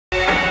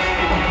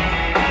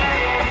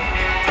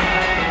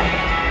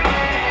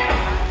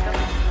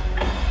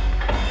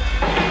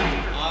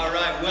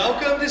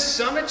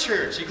Summit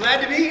Church. You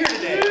glad to be here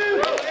today?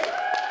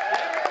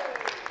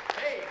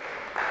 Hey,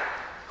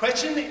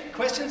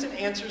 questions and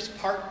answers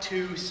part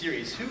 2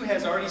 series. Who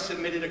has already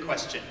submitted a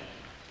question?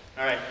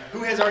 All right,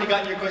 who has already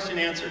gotten your question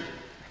answered?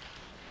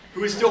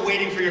 Who is still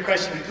waiting for your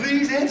question?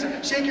 Please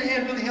answer. Shake your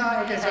hand really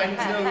high. Okay, so I need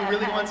to know who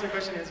really wants their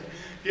question answered.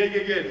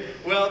 Good.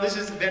 Well, this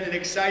has been an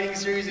exciting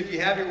series. If you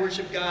have your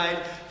worship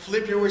guide,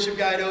 flip your worship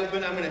guide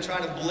open. I'm going to try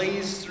to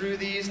blaze through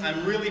these.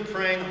 I'm really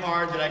praying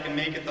hard that I can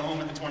make it home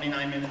with the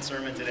 29-minute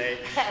sermon today.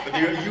 But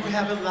you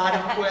have a lot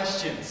of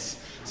questions,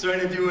 so I'm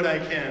going to do what I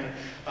can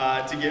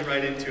to get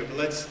right into it. But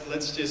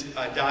let's just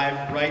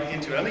dive right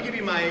into it. I'm going to give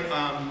you my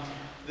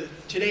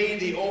today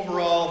the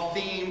overall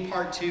theme.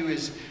 Part 2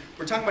 is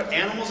we're talking about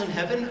animals in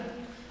heaven,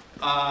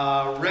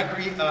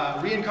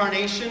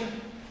 reincarnation.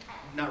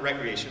 Not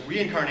recreation,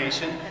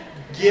 reincarnation,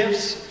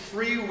 gifts,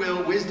 free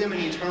will, wisdom,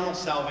 and eternal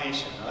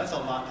salvation. Now that's a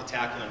lot to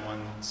tackle in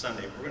one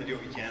Sunday. We're going to do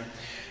what we can.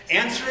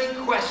 Answering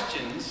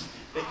questions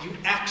that you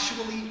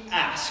actually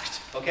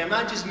asked. Okay, I'm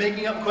not just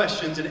making up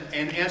questions and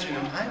answering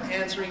them. I'm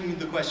answering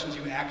the questions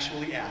you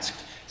actually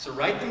asked. So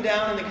write them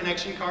down in the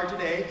connection card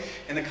today,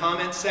 in the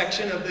comment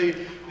section of the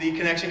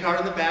connection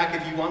card in the back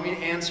if you want me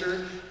to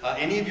answer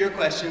any of your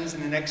questions in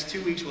the next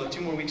 2 weeks. We'll have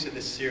 2 more weeks of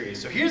this series.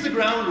 So here's the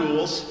ground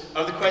rules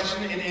of the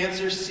question and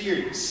answer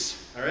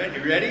series. All right,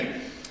 you ready?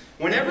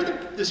 Whenever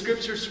the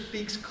scripture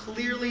speaks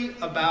clearly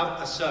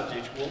about a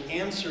subject, we'll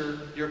answer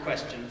your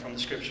question from the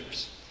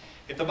scriptures.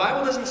 If the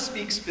Bible doesn't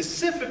speak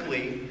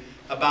specifically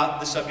about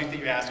the subject that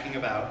you're asking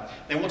about,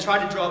 then we'll try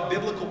to draw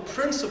biblical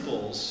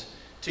principles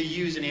to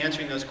use in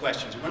answering those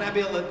questions. The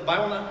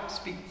Bible will not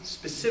speak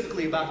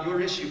specifically about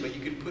your issue, but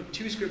you could put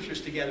 2 scriptures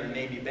together and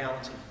maybe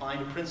balance and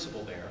find a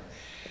principle there.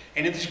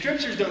 And if the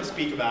scriptures don't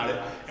speak about it,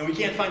 and we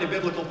can't find a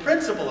biblical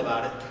principle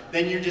about it,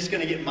 then you're just going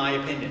to get my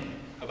opinion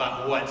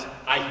about what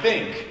I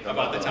think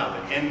about the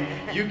topic. And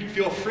you can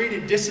feel free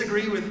to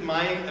disagree with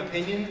my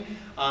opinion,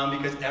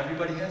 because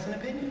everybody has an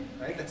opinion,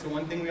 right? That's the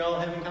one thing we all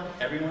have in common.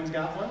 Everyone's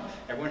got one.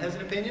 Everyone has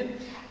an opinion.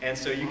 And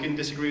so you can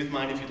disagree with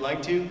mine if you'd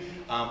like to.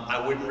 I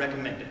wouldn't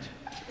recommend it.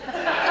 Of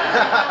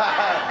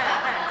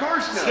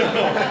course not.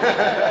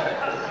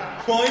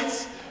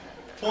 So,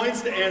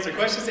 points to answer,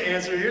 questions to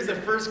answer. Here's the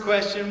first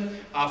question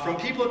from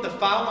people at the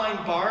Foul Line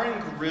Bar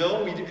and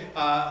Grill.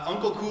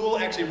 Uncle Cool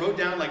actually wrote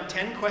down like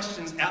 10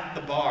 questions at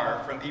the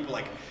bar from people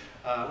like,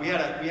 we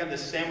have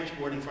this sandwich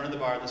board in front of the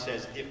bar that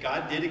says, if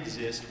God did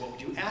exist, what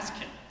would you ask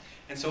him?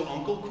 And so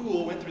Uncle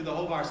Cool went through the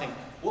whole bar saying,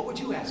 what would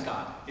you ask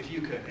God if you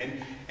could?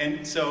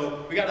 And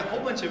so we got a whole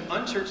bunch of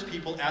unchurched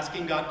people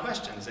asking God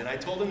questions. And I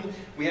told them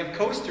we have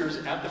coasters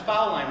at the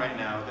foul line right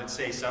now that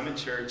say Summit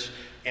Church,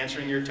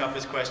 answering your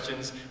toughest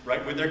questions,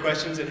 right with their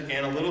questions and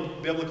a little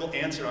biblical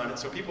answer on it.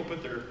 So people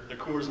put their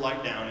Coors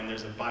Light down and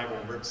there's a Bible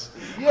verse.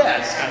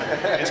 Yes.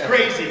 It's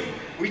crazy.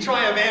 We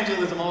try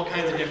evangelism all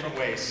kinds of different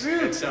ways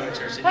at Summit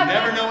Church. And you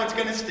never know what's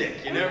going to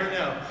stick. You never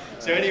know.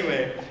 So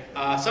anyway,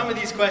 some of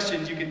these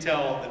questions you can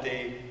tell that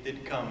they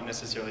didn't come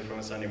necessarily from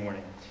a Sunday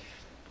morning.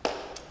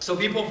 So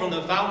people from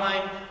the Foul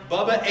Line,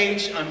 Bubba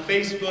H on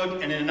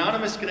Facebook, and an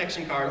anonymous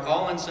connection card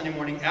all on Sunday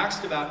morning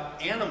asked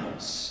about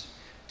animals.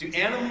 Do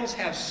animals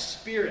have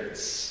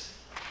spirits?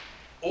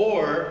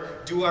 Or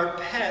do our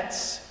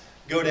pets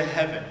go to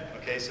heaven?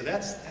 Okay, so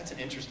that's an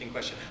interesting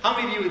question. How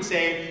many of you would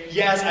say,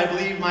 yes, I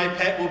believe my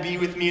pet will be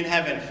with me in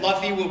heaven.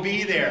 Fluffy will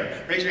be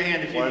there. Raise your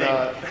hand if you think.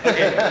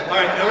 Okay, all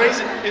right. Now raise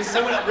it.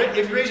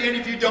 If you raise your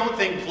hand if you don't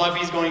think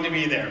Fluffy's going to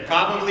be there.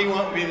 Probably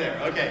won't be there.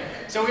 Okay,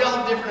 so we all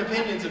have different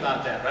opinions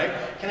about that, right?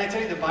 Can I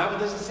tell you the Bible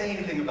doesn't say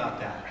anything about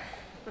that.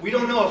 We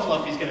don't know if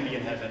Fluffy's going to be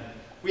in heaven.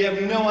 We have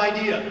no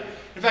idea.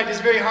 In fact, it's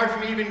very hard for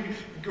me to even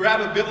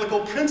grab a biblical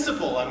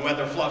principle on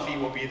whether Fluffy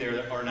will be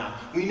there or not.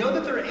 We know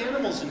that there are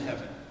animals in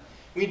heaven.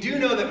 We do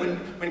know that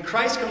when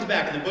Christ comes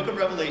back, in the book of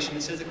Revelation,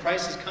 it says that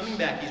Christ is coming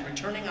back. He's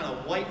returning on a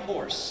white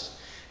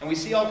horse. And we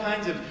see all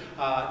kinds of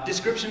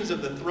descriptions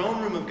of the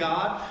throne room of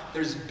God.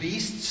 There's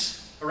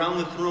beasts around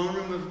the throne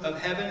room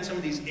of heaven. Some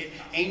of these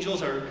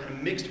angels are kind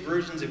of mixed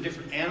versions of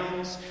different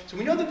animals. So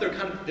we know that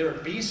there are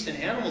beasts and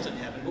animals in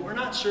heaven, but we're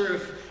not sure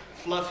if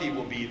Fluffy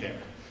will be there.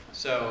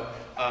 So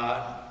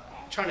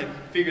trying to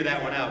figure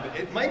that one out, but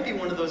it might be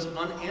one of those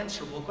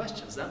unanswerable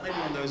questions. That might be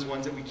one of those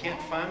ones that we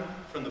can't find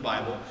from the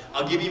Bible.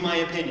 I'll give you my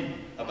opinion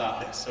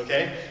about this,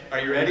 okay? Are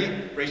you ready?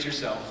 Brace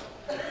yourself.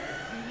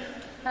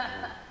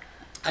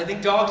 I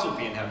think dogs will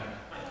be in heaven.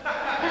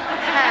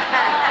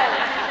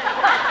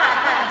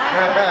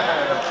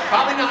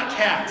 Probably not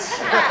cats.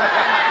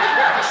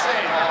 Just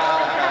saying.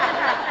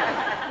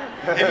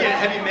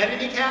 Have you met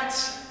any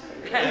cats?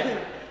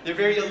 They're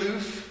very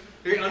aloof.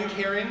 Very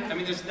uncaring. I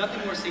mean, there's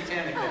nothing more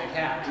satanic than a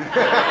cat.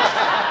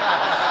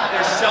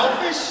 They're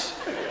selfish.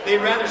 They'd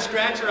rather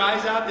scratch your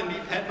eyes out than be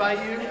pet by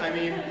you. I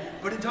mean,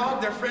 but a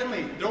dog, they're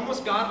friendly. They're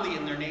almost godly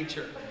in their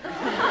nature.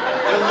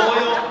 They're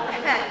loyal.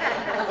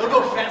 They'll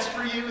go fence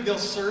for you. They'll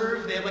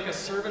serve. They have like a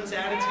servant's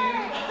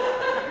attitude.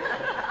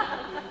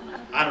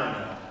 I don't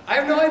know. I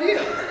have no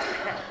idea.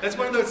 That's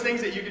one of those things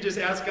that you could just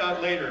ask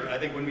God later, I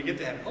think, when we get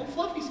to heaven. Oh,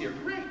 Fluffy's here.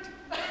 Great.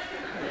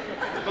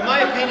 But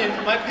my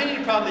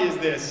opinion probably is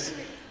this.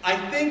 I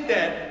think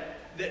that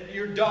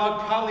your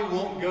dog probably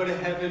won't go to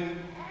heaven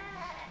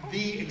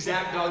the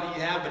exact dog that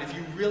you have, but if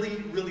you really,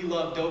 really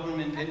love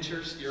Doberman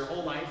Pinschers your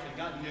whole life, and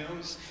God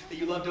knows that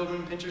you love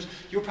Doberman Pinschers,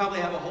 you'll probably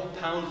have a whole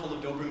pound full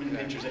of Doberman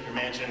Pinschers at your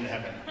mansion in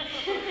heaven.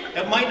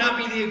 That might not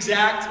be the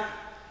exact,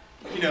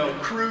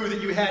 crew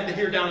that you had to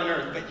hear down on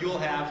earth, but you'll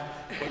have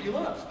what you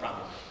love,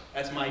 probably.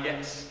 That's my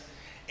guess.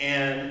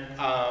 And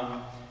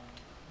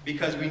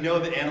because we know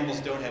that animals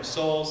don't have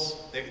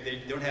souls,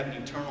 they don't have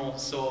an eternal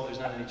soul, there's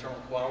not an eternal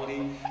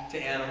quality to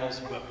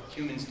animals, but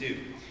humans do.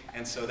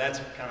 And so that's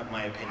kind of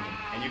my opinion.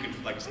 And you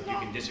can, like I said, you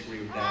can disagree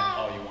with that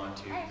all you want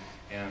to,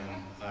 and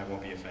I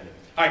won't be offended.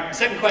 All right,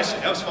 second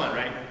question. That was fun,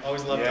 right?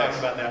 Always love talking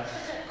about that.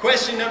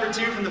 Question number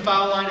 2 from the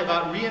foul line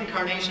about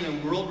reincarnation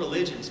and world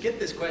religions. Get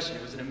this question.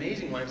 It was an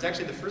amazing one. It was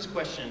actually the first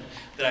question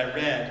that I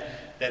read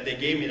that they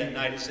gave me that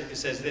night. It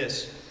says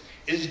this: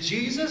 is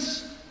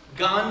Jesus,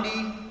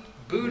 Gandhi,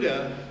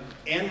 Buddha,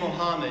 and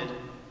Muhammad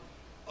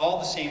all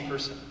the same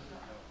person?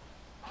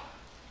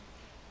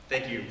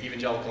 Thank you,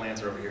 evangelical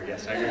answer over here.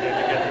 Yes, I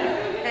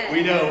get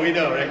we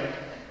know, right?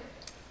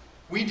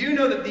 We do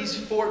know that these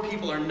 4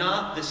 people are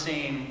not the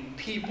same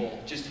people,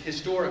 just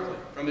historically.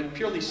 From a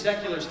purely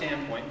secular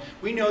standpoint,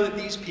 we know that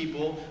these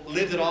people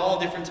lived at all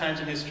different times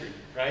in history,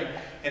 right?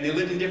 And they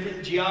lived in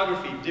different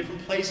geography,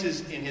 different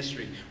places in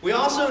history. We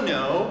also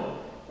know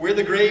where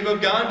the grave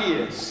of Gandhi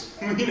is.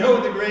 We know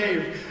where the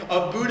grave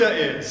of Buddha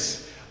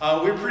is.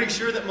 We're pretty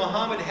sure that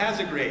Muhammad has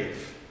a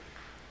grave.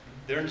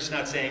 They're just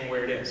not saying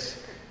where it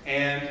is.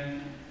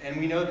 And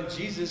we know that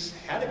Jesus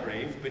had a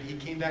grave, but he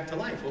came back to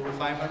life. Over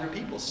 500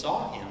 people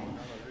saw him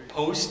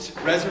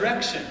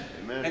post-resurrection.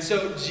 Amen. And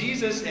so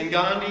Jesus and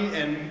Gandhi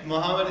and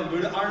Muhammad and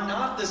Buddha are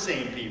not the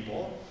same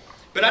people.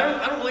 But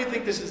I don't really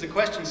think this is a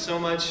question so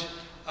much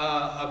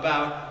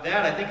about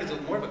that. I think it's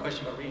more of a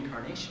question about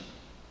reincarnation.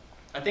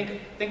 I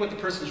think what the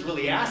person is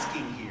really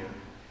asking here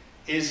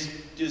is,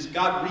 does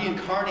God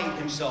reincarnate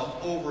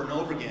himself over and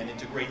over again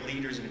into great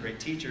leaders and great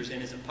teachers,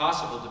 and is it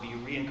possible to be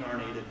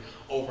reincarnated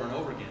over and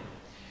over again?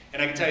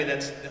 And I can tell you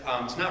that's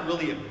it's not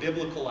really a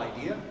biblical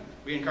idea.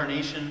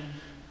 Reincarnation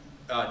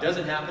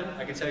doesn't happen.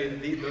 I can tell you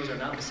that those are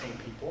not the same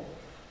people.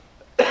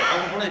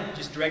 I want to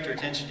just direct your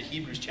attention to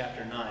Hebrews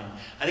chapter 9.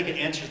 I think it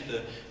answers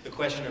the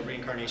question of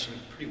reincarnation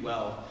pretty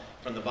well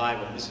from the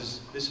Bible.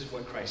 This is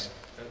what Christ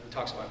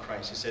talks about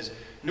Christ. It says,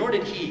 "Nor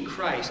did he,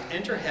 Christ,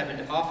 enter heaven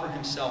to offer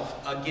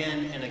himself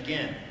again and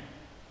again,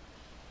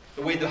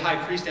 the way the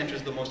high priest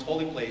enters the most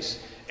holy place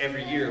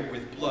every year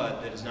with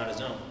blood that is not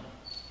his own."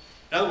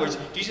 In other words,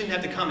 Jesus didn't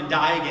have to come and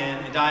die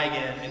again, and die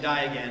again, and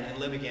die again, and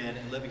live again,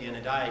 and live again,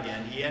 and die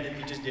again. He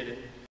just did it.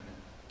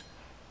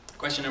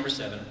 Question number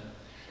 7.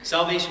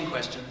 Salvation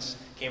questions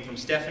came from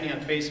Stephanie on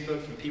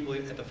Facebook, from people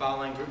at the Foul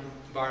Line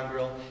Bar and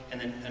Grill,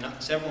 and then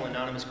several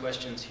anonymous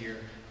questions here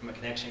from a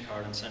connection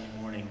card on Sunday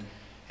morning.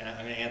 And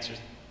I'm going to answer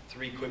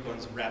 3 quick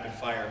ones rapid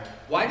fire.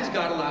 Why does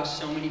God allow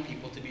so many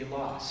people to be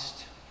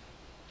lost?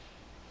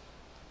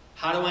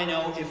 How do I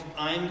know if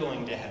I'm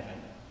going to heaven?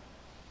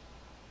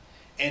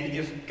 And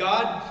if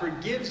God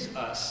forgives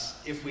us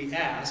if we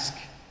ask,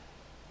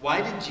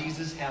 why did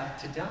Jesus have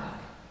to die?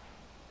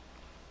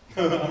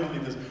 I'm going to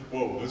think this.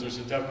 Whoa, those are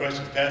some tough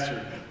questions,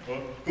 Pastor.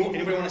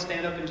 Anybody want to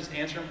stand up and just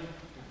answer them?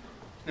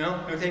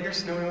 No? No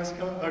takers? Nobody wants to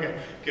come up? Okay,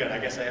 good. I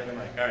guess I have the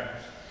mic. All right.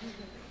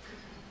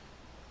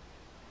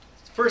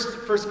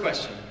 First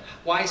question.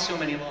 Why so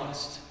many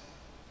lost?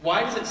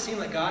 Why does it seem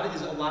like God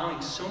is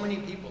allowing so many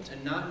people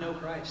to not know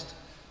Christ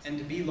and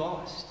to be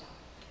lost?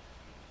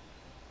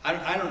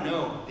 I don't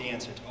know the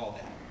answer to all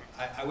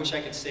that. I wish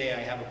I could say I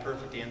have a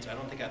perfect answer. I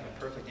don't think I have a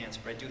perfect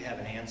answer, but I do have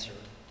an answer.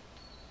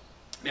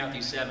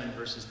 Matthew 7,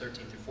 verses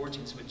 13 through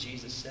 14 is what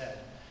Jesus said.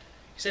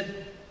 He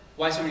said,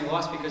 why so many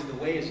lost? Because the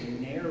way is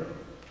narrow.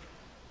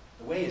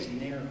 The way is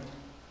narrow.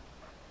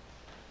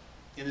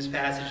 In this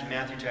passage in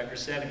Matthew chapter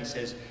 7, he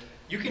says,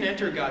 you can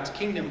enter God's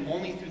kingdom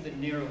only through the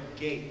narrow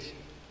gate.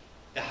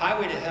 The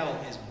highway to hell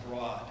is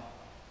broad,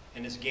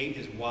 and its gate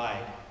is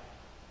wide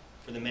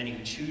for the many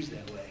who choose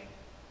that way.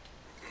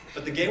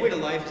 But the gateway to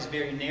life is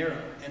very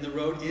narrow, and the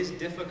road is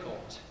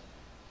difficult,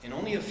 and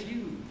only a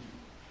few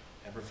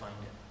ever find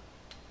it.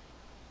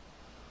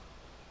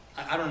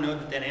 I don't know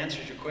that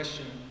answers your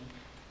question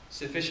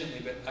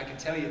sufficiently, but I can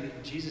tell you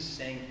that Jesus is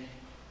saying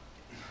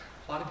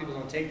a lot of people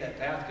don't take that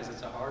path because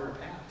it's a harder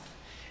path.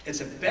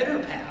 It's a better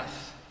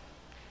path,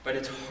 but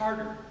it's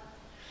harder.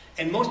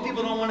 And most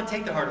people don't want to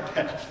take the harder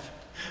path.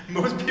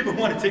 Most people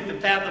want to take the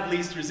path of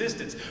least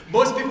resistance.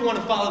 Most people want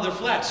to follow their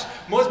flesh.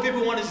 Most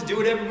people want to just do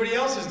what everybody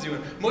else is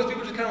doing. Most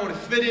people just kind of want to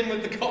fit in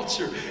with the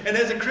culture. And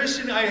as a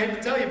Christian, I hate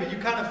to tell you, but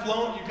you're kind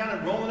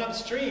of rolling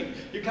upstream.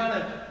 You're kind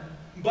of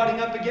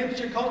butting up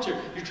against your culture.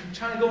 You're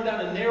trying to go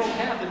down a narrow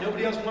path that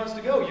nobody else wants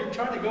to go. You're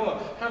trying to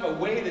go kind of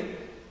a way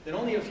that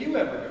only a few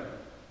ever go.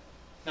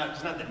 Now,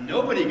 it's not that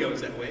nobody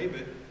goes that way,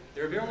 but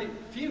there are only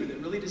a few that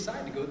really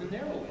decide to go the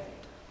narrow way.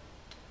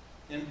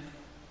 And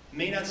it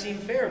may not seem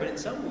fair, but in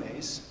some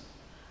ways,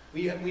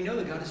 we know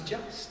that God is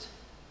just.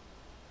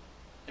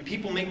 And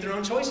people make their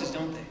own choices,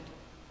 don't they?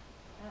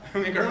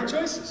 We make our own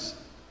choices.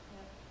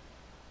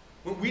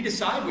 We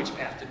decide which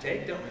path to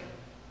take, don't we?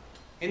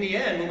 In the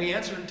end, when we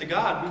answer to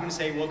God, we're going to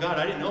say, well, God,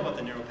 I didn't know about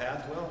the narrow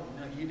path. Well,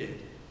 no, you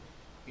did.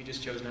 You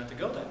just chose not to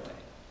go that way.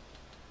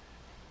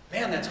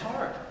 Man, that's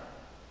hard.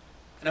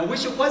 And I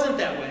wish it wasn't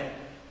that way.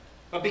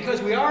 But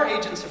because we are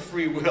agents of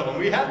free will, and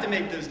we have to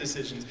make those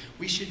decisions,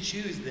 we should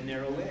choose the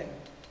narrow way.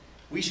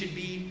 We should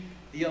be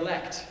the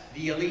elect,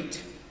 the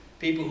elite,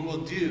 people who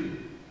will do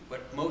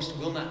what most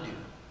will not do.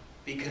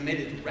 Be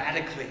committed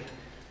radically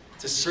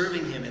to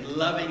serving Him and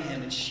loving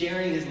Him and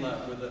sharing His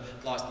love with the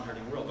lost and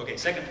hurting world. Okay,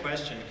 second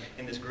question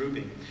in this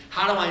grouping.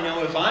 How do I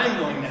know if I'm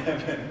going to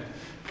heaven?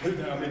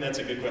 I mean, that's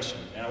a good question.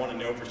 And I want to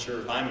know for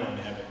sure if I'm going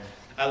to heaven.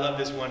 I love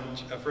this one,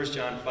 1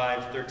 John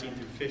 5, 13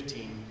 through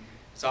 15.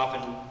 It's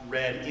often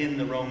read in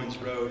the Romans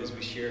Road as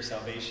we share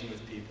salvation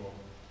with people.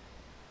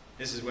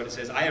 This is what it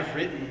says. I have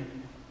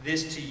written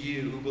this to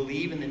you who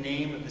believe in the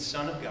name of the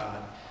Son of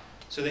God,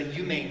 so that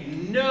you may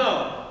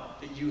know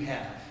that you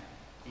have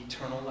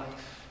eternal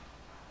life.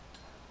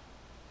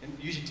 And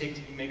you should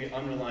maybe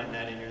underline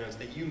that in your notes,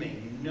 that you may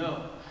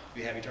know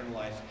you have eternal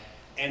life,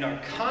 and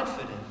are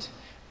confident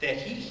that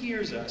He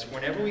hears us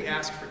whenever we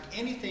ask for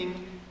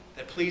anything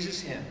that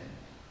pleases Him.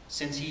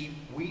 Since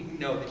we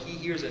know that He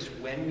hears us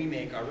when we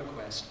make our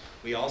request,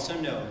 we also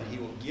know that He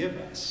will give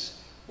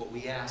us what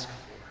we ask for.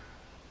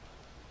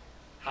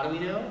 How do we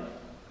know?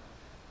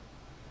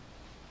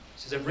 It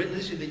says, I've written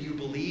this so that you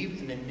believe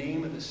in the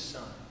name of the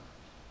Son.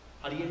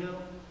 How do you know?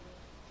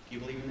 Do you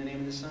believe in the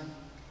name of the Son? Do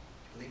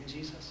you believe in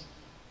Jesus?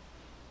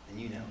 Then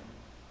you know.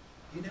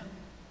 You know.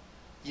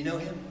 You know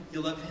Him.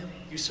 You love Him.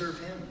 You serve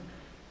Him.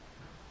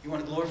 You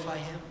want to glorify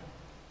Him.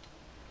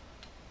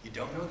 You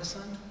don't know the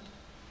Son?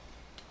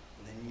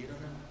 Then you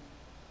don't know.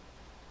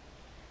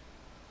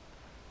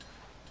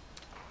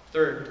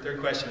 Third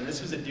question.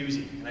 This was a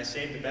doozy, and I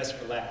saved the best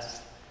for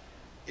last.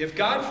 If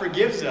God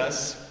forgives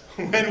us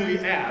when we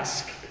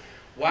ask,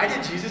 why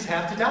did Jesus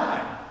have to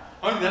die?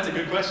 I mean, that's a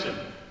good question.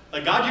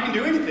 Like, God, you can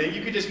do anything.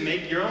 You could just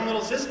make your own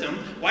little system.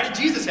 Why did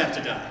Jesus have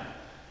to die?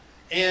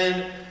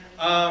 And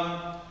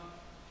I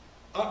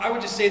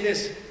would just say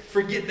this.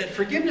 That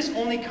forgiveness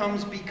only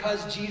comes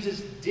because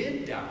Jesus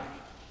did die.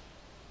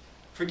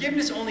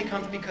 Forgiveness only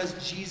comes because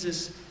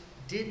Jesus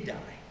did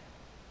die.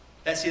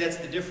 That's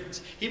the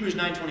difference. Hebrews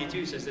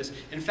 9:22 says this.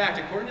 In fact,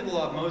 according to the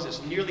law of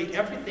Moses, nearly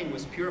everything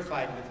was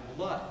purified with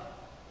blood.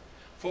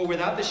 For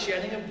without the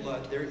shedding of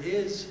blood, there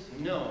is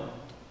no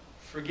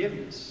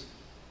forgiveness.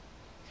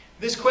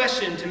 This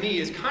question to me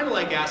is kind of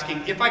like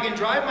asking, if I can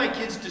drive my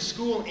kids to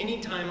school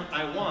anytime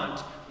I want,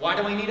 why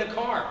do I need a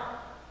car?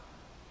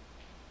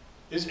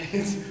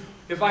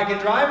 If I can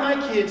drive my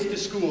kids to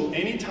school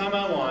anytime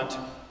I want,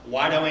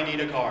 why do I need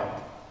a car?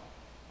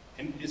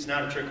 And it's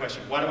not a trick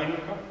question. Why do I need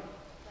a car?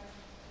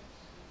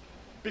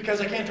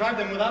 Because I can't drive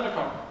them without a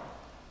car.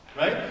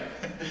 Right?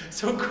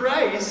 So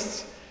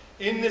Christ,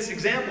 in this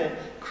example,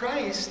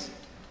 Christ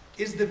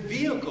is the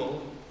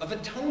vehicle of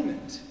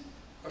atonement,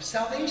 of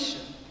salvation.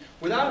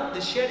 Without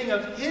the shedding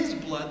of His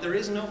blood, there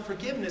is no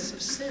forgiveness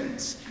of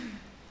sins.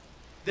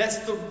 That's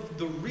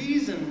the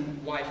reason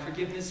why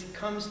forgiveness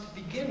comes to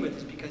begin with,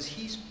 is because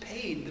He's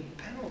paid the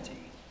penalty.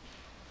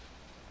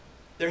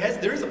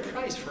 There is a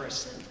price for our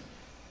sin.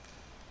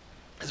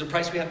 There's a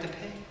price we have to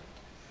pay.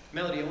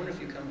 Melody, I wonder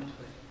if you come to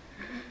play.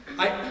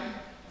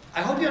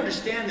 I hope you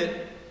understand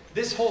that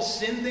this whole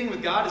sin thing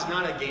with God is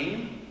not a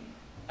game.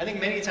 I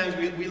think many times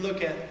we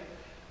look at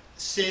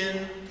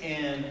sin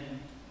and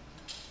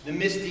the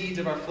misdeeds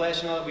of our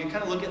flesh and all that. We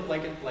kind of look at it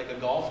like a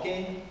golf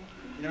game.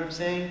 You know what I'm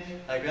saying?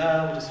 Like,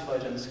 we'll just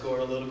fudge on the score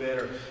a little bit,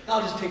 or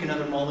I'll just take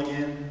another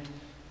mulligan.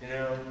 You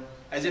know,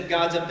 as if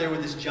God's up there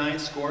with this giant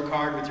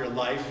scorecard with your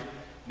life.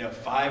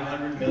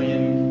 500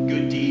 million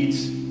good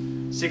deeds,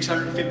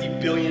 650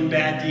 billion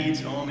bad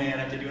deeds. Oh man,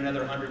 I have to do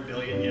another 100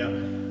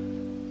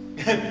 billion,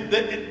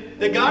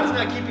 that God is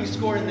not keeping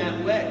score in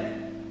that way.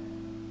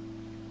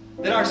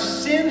 That our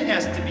sin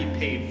has to be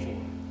paid for.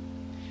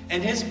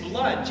 And His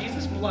blood,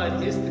 Jesus'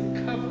 blood, is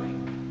the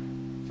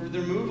covering for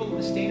the removal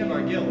of the stain of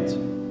our guilt.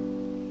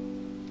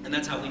 And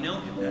that's how we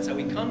know Him. That's how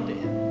we come to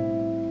Him.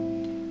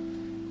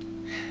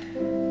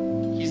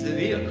 He's the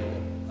vehicle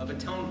of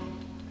atonement.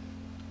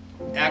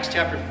 Acts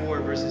chapter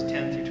 4, verses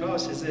 10 through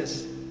 12 says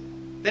this.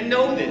 Then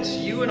know this,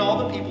 you and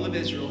all the people of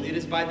Israel, it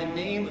is by the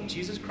name of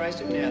Jesus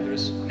Christ of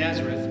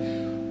Nazareth,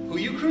 who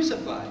you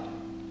crucified,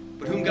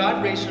 but whom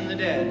God raised from the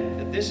dead,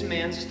 that this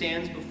man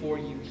stands before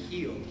you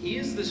healed. He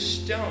is the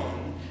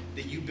stone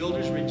that you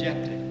builders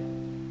rejected,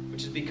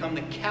 which has become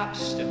the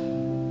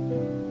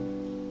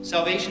capstone.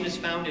 Salvation is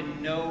found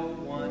in no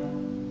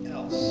one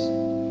else.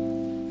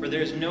 For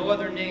there is no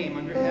other name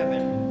under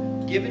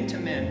heaven given to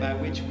men by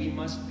which we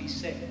must be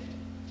saved.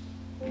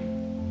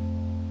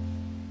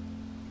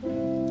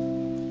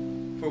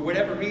 For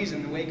whatever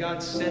reason, the way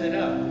God set it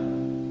up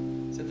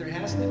is that there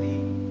has to be